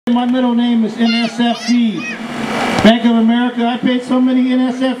My middle name is NSFE. Bank of America, I paid so many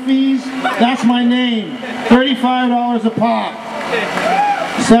NSFEs, that's my name. $35 a pop.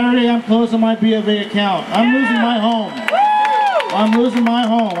 Saturday I'm closing my B of A account. I'm losing my home. I'm losing my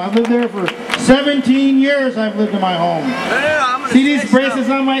home. I've lived there for 17 years. I've lived in my home. See these braces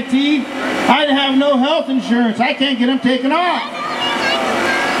on my teeth? I have no health insurance. I can't get them taken off.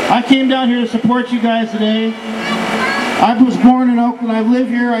 I came down here to support you guys today. I was born in Oakland. I live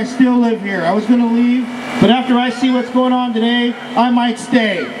here. I still live here. I was going to leave, but after I see what's going on today, I might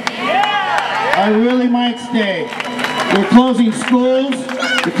stay. I really might stay. They're closing schools.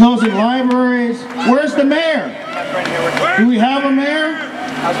 They're closing libraries. Where's the mayor? Do we have a mayor?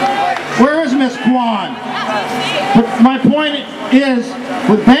 Where is Miss Kwan? But my point is,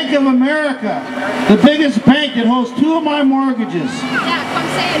 with Bank of America, the biggest bank that holds two of my mortgages,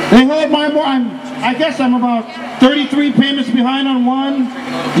 they hold my I guess I'm about 33 payments behind on one,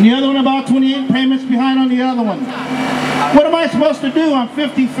 and the other one about 28 payments behind on the other one. What am I supposed to do? I'm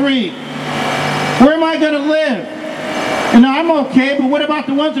 53. Where am I going to live? And I'm okay, but what about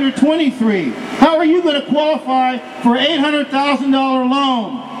the ones that are 23? How are you going to qualify for an $800,000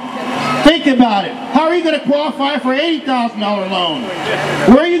 loan? Think about it. How are you going to qualify for an $80,000 loan?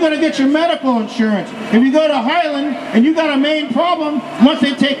 Where are you going to get your medical insurance? If you go to Highland and you got a main problem, once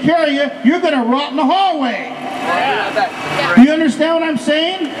they take care of you, you're going to rot in the hallway. Do you understand what I'm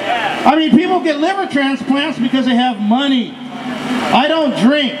saying? I mean, people get liver transplants because they have money. I don't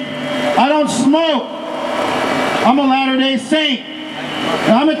drink. I don't smoke. I'm a Latter-day Saint.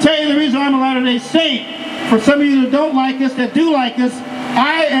 And I'm going to tell you the reason I'm a Latter-day Saint. For some of you that don't like us, that do like us,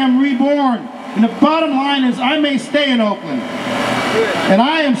 I am reborn. And the bottom line is I may stay in Oakland. And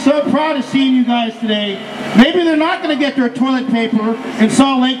I am so proud of seeing you guys today. Maybe they're not going to get their toilet paper in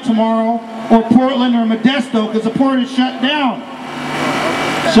Salt Lake tomorrow, or Portland, or Modesto, because the port is shut down.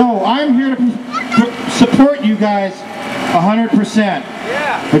 So I'm here to support you guys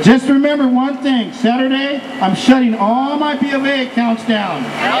 100%. But just remember one thing, Saturday, I'm shutting all my B of A accounts down.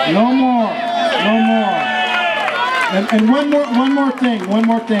 No more. No more. And one more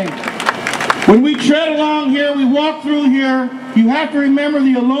thing. When we tread along here, we walk through here, you have to remember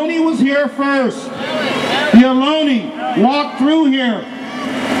the Ohlone was here first. The Ohlone walked through here.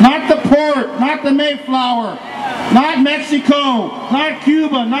 Not the port, not the Mayflower, not Mexico, not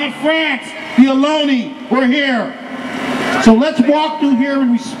Cuba, not France. The Ohlone were here. So let's walk through here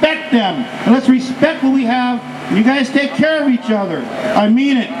and respect them. And let's respect what we have. And you guys take care of each other. I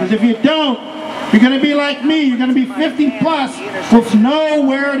mean it. Because if you don't, you're going to be like me. You're going to be 50 plus with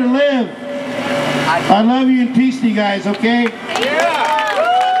nowhere to live. I love you and peace to you guys, okay?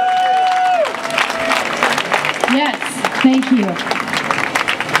 Yes, thank you.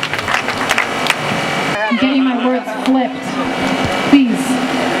 I'm getting my words flipped. Please.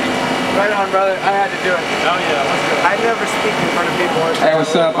 Right on, brother. I had to do it. Oh, yeah. Let's go. I never speak in front of people. Hey,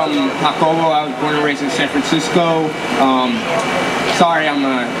 what's up? I'm Jacobo. I was born and raised in San Francisco. Sorry I'm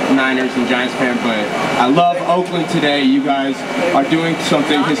a Niners and Giants fan, but I love Oakland today. You guys are doing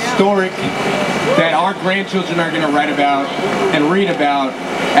something historic that our grandchildren are going to write about and read about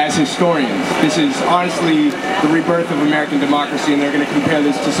as historians. This is honestly the rebirth of American democracy, and they're going to compare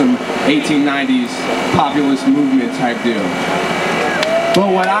this to some 1890s populist movement type deal. But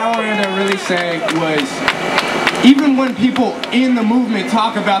what I wanted to really say was, even when people in the movement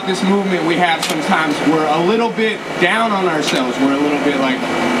talk about this movement we have sometimes, we're a little bit down on ourselves. We're a little bit like,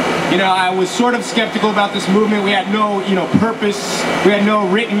 you know, I was sort of skeptical about this movement. We had no, purpose. We had no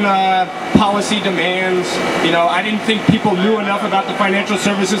written policy demands. You know, I didn't think people knew enough about the Financial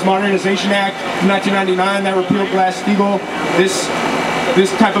Services Modernization Act of 1999 that repealed Glass-Steagall,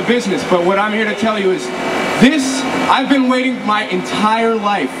 this type of business. But what I'm here to tell you is, I've been waiting my entire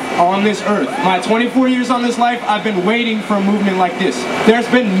life on this earth. My 24 years on this life, I've been waiting for a movement like this. There's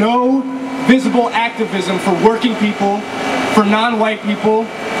been no visible activism for working people, for non-white people,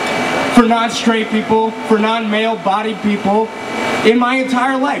 for non-straight people, for non-male-bodied people in my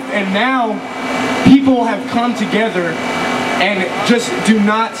entire life. And now, people have come together and just do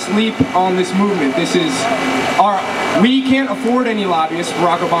not sleep on this movement. We can't afford any lobbyists.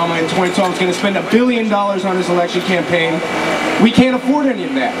 Barack Obama in 2012 is going to spend $1 billion on his election campaign. We can't afford any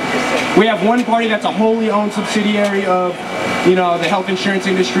of that. We have one party that's a wholly owned subsidiary of, the health insurance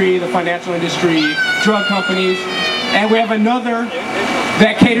industry, the financial industry, drug companies, and we have another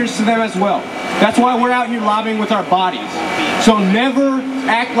that caters to them as well. That's why we're out here lobbying with our bodies. So never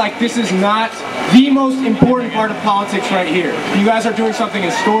act like this is not the most important part of politics right here. You guys are doing something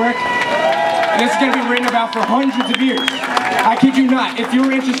historic. And it's going to be written about for hundreds of years. I kid you not. If you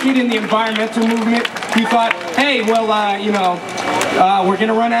were interested in the environmental movement, you thought, hey, well, we're going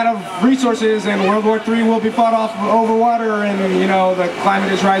to run out of resources and World War III will be fought off over water and, you know, the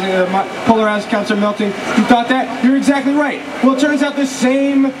climate is rising, the polar ice caps are melting. You thought that? You're exactly right. Well, it turns out the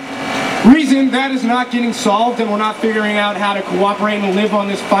same reason that is not getting solved and we're not figuring out how to cooperate and live on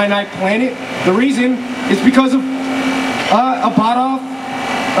this finite planet, the reason is because of a bought-off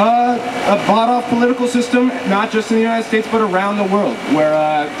political system, not just in the United States, but around the world,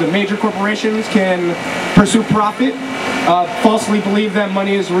 where the major corporations can pursue profit, falsely believe that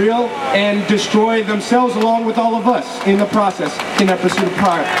money is real, and destroy themselves along with all of us in the process, in their pursuit of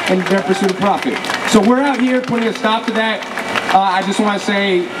profit. So we're out here putting a stop to that. I just want to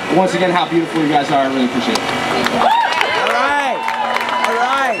say, once again, how beautiful you guys are. I really appreciate it. All right. All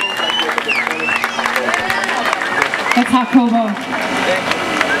right. That's hot, Kobo.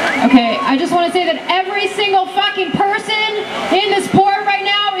 Okay, I just want to say that every single fucking person in this board right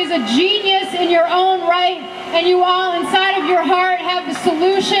now is a genius in your own right, and you all inside of your heart have the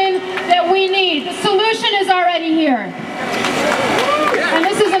solution that we need. The solution is already here. And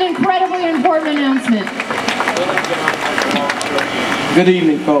this is an incredibly important announcement. Good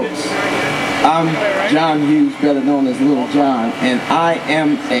evening, folks. I'm John Hughes, better known as Little John, and I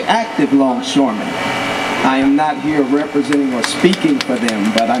am an active longshoreman. I am not here representing or speaking for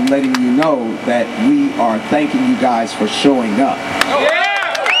them, but I'm letting you know that we are thanking you guys for showing up.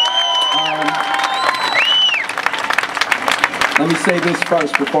 Let me say this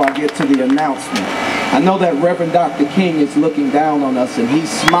first before I get to the announcement. I know that Reverend Dr. King is looking down on us and he's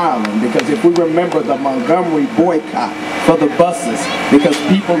smiling because if we remember the Montgomery boycott for the buses because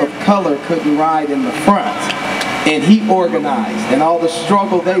people of color couldn't ride in the front, and he organized and all the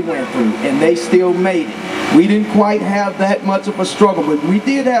struggle they went through and they still made it. We didn't quite have that much of a struggle, but we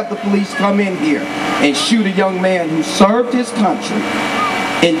did have the police come in here and shoot a young man who served his country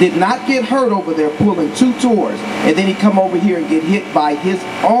and did not get hurt over there pulling 2 tours, and then he come over here and get hit by his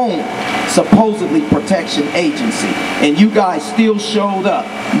own supposedly protection agency. And you guys still showed up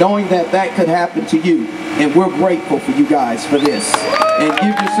knowing that that could happen to you, and we're grateful for you guys for this. And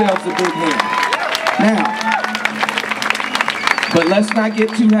give yourselves a big hand. Now, but let's not get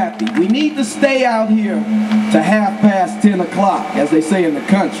too happy. We need to stay out here to 10 o'clock, as they say in the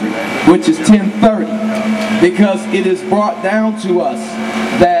country, which is 10:30, because it is brought down to us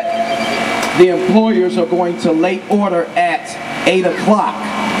that the employers are going to late order at 8 o'clock,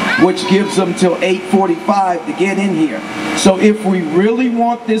 which gives them till 8:45 to get in here. So if we really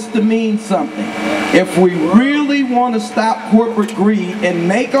want this to mean something, if we really want to stop corporate greed and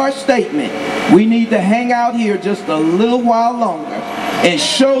make our statement, we need to hang out here just a little while longer and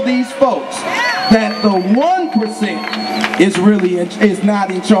show these folks that the 1% is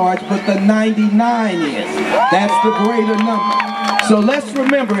not in charge, but the 99 is. That's the greater number. So let's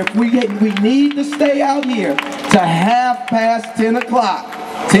remember, if we need to stay out here to 10 o'clock,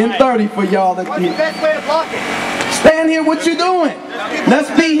 10:30 for y'all. What's the best way to block it? Stand here, what you doing? Let's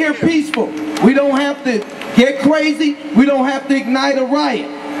be here peaceful. We don't have to get crazy. We don't have to ignite a riot.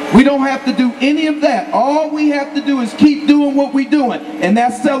 We don't have to do any of that. All we have to do is keep doing what we're doing, and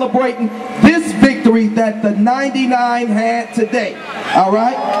that's celebrating this victory that the 99 had today. All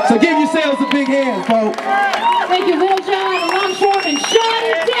right? So give yourselves a big hand, folks. Thank you, Little John, the longshoreman. Shut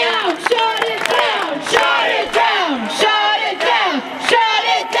it down! Shut it down! Shut it down! Shut it down! Shut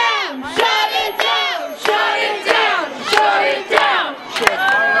it down! Shut it down! Shut it down! Shut it down!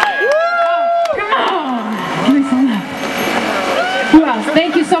 Come on! Give me some love. Who else?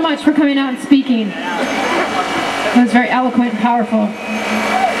 Thank you so much for coming out and speaking. That was very eloquent and powerful.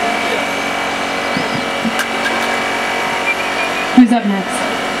 Who's up next?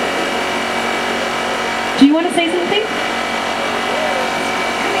 Do you want to say something?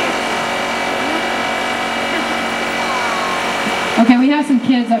 Okay, we have some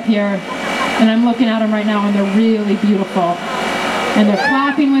kids up here, and I'm looking at them right now, and they're really beautiful. And they're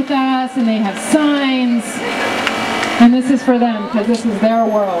clapping with us, and they have signs. And this is for them, because this is their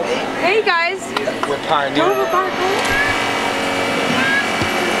world. Hey guys! We're pioneers.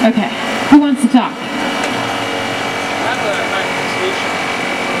 Okay, who wants to talk?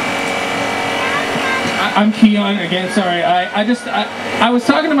 I'm Keon again. Sorry, I was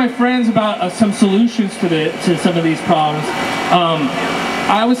talking to my friends about some solutions to some of these problems.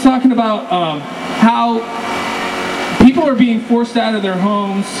 I was talking about how people are being forced out of their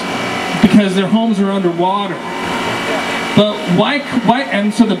homes because their homes are underwater. But why?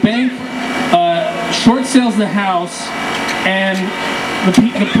 And so the bank short sales the house, and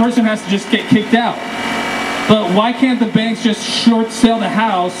the person has to just get kicked out. But why can't the banks just short sell the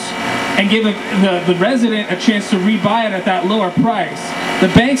house and give the resident a chance to rebuy it at that lower price? The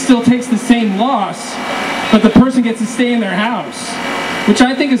bank still takes the same loss, but the person gets to stay in their house, which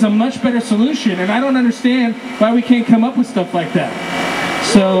I think is a much better solution, and I don't understand why we can't come up with stuff like that.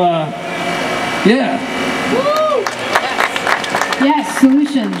 So, yeah. Woo! Yes,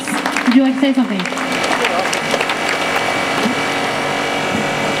 solutions. Would you like to say something?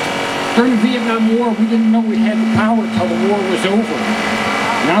 During the Vietnam War, we didn't know we had the power till the war was over.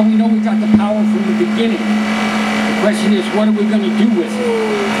 Now we know we got the power from the beginning. The question is, what are we going to do with it?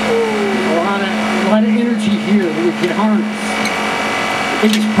 There's a lot of energy here that we can harness. The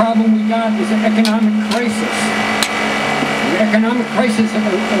biggest problem we got is an economic crisis. The economic crisis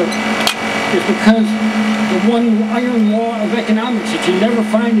is because the one iron law of economics that you never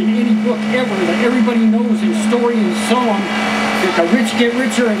find in any book ever, that everybody knows in story and song, that the rich get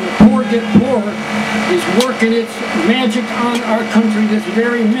richer and the poor get poorer, is working its magic on our country this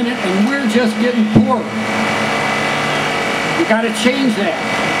very minute, and we're just getting poorer. We got to change that.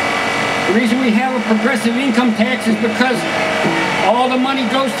 The reason we have a progressive income tax is because all the money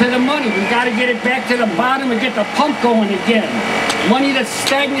goes to the money. We got to get it back to the bottom and get the pump going again. Money that's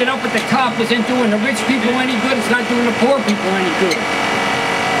stagnant up at the top isn't doing the rich people any good. It's not doing the poor people any good.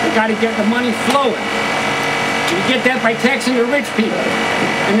 We got to get the money flowing. You get that by taxing the rich people.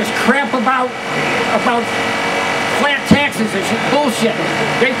 And this crap about flat taxes is bullshit.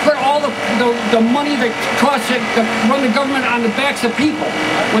 They put all the money that costs it to run the government on the backs of people.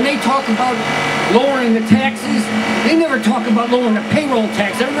 When they talk about lowering the taxes, they never talk about lowering the payroll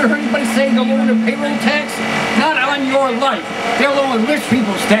tax. Ever heard anybody say they're lowering the payroll tax? Not on your life. They're lowering rich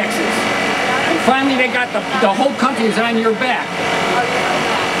people's taxes. And finally they got the whole country is on your back.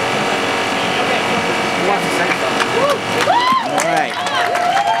 All right.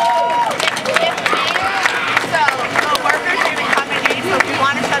 So the workers are going to come in 8. So if we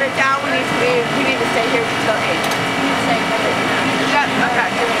want to shut it down, we need to stay here until 8. Yeah, okay.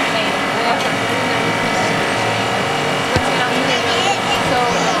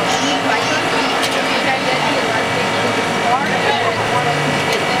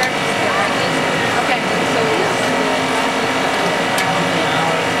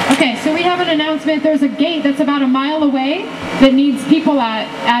 Okay, so we have an announcement. There's a gate that's about a mile away that needs people at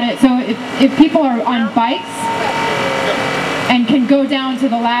it. So if people are on bikes and can go down to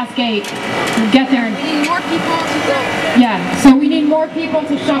the last gate, we'll get there. We need more people to go. Yeah, so we need more people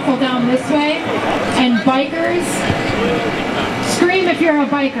to shuffle down this way. And bikers, scream if you're a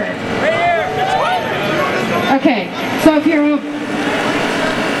biker. Okay, so if you're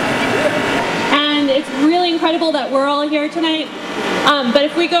And it's really incredible that we're all here tonight. But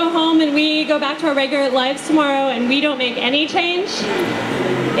if we go home and we go back to our regular lives tomorrow and we don't make any change,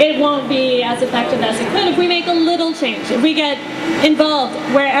 it won't be as effective as it could if we make a little change. If we get involved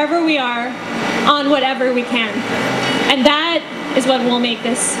wherever we are on whatever we can. And that is what will make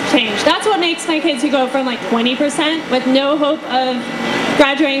this change. That's what makes my kids who go from like 20% with no hope of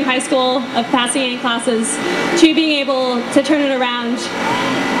graduating high school, of passing any classes, to being able to turn it around,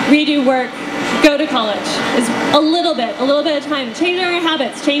 redo work, go to college, is a little bit of time. Changing our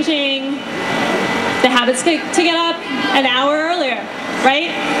habits, changing the habits to get up an hour earlier,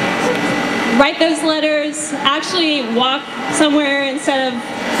 right? Write those letters, actually walk somewhere instead of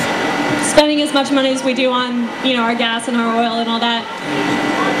spending as much money as we do on, our gas and our oil and all that.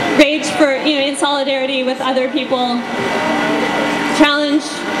 Rage for, in solidarity with other people. Challenge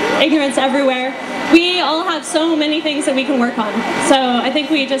ignorance everywhere. We all have so many things that we can work on. So I think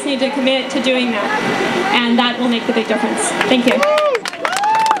we just need to commit to doing that. And that will make the big difference. Thank you.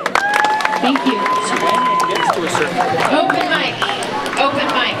 Thank you. Open mic. Open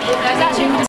mic.